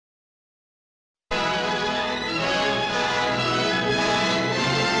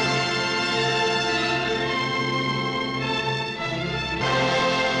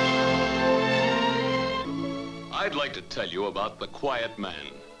I'd like to tell you about The Quiet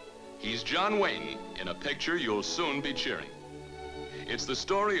Man. He's John Wayne in a picture you'll soon be cheering. It's the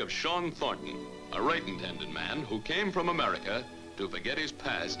story of Sean Thornton, a right-intended man who came from America to forget his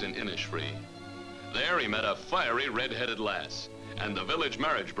past in Innisfree. There he met a fiery red-headed lass, and the village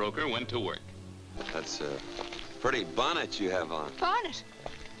marriage broker went to work. That's a pretty bonnet you have on. Bonnet?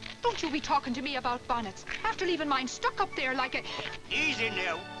 Don't you be talking to me about bonnets. After leaving mine stuck up there like a... Easy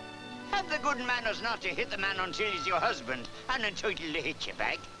now. Have the good manners not to hit the man until he's your husband and entitled to hit you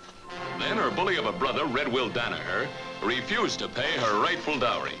back. Then her bully of a brother, Red Will Danaher, refused to pay her rightful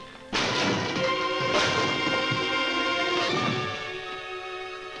dowry.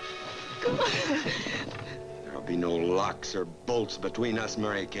 There'll be no locks or bolts between us,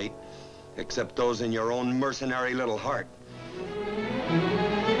 Mary Kate, except those in your own mercenary little heart.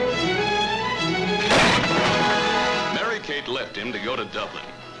 Mary Kate left him to go to Dublin,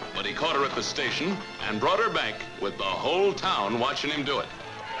 but he caught her at the station and brought her back with the whole town watching him do it.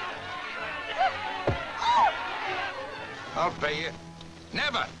 I'll pay you.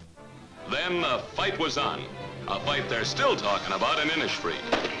 Never. Then the fight was on. A fight they're still talking about in Innisfree.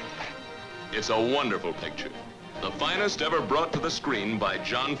 It's a wonderful picture. The finest ever brought to the screen by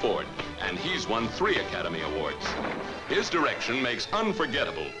John Ford, and he's won 3 Academy Awards. His direction makes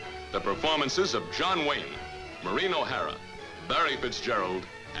unforgettable the performances of John Wayne, Maureen O'Hara, Barry Fitzgerald,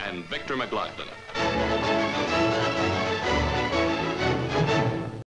 and Victor McLaglen.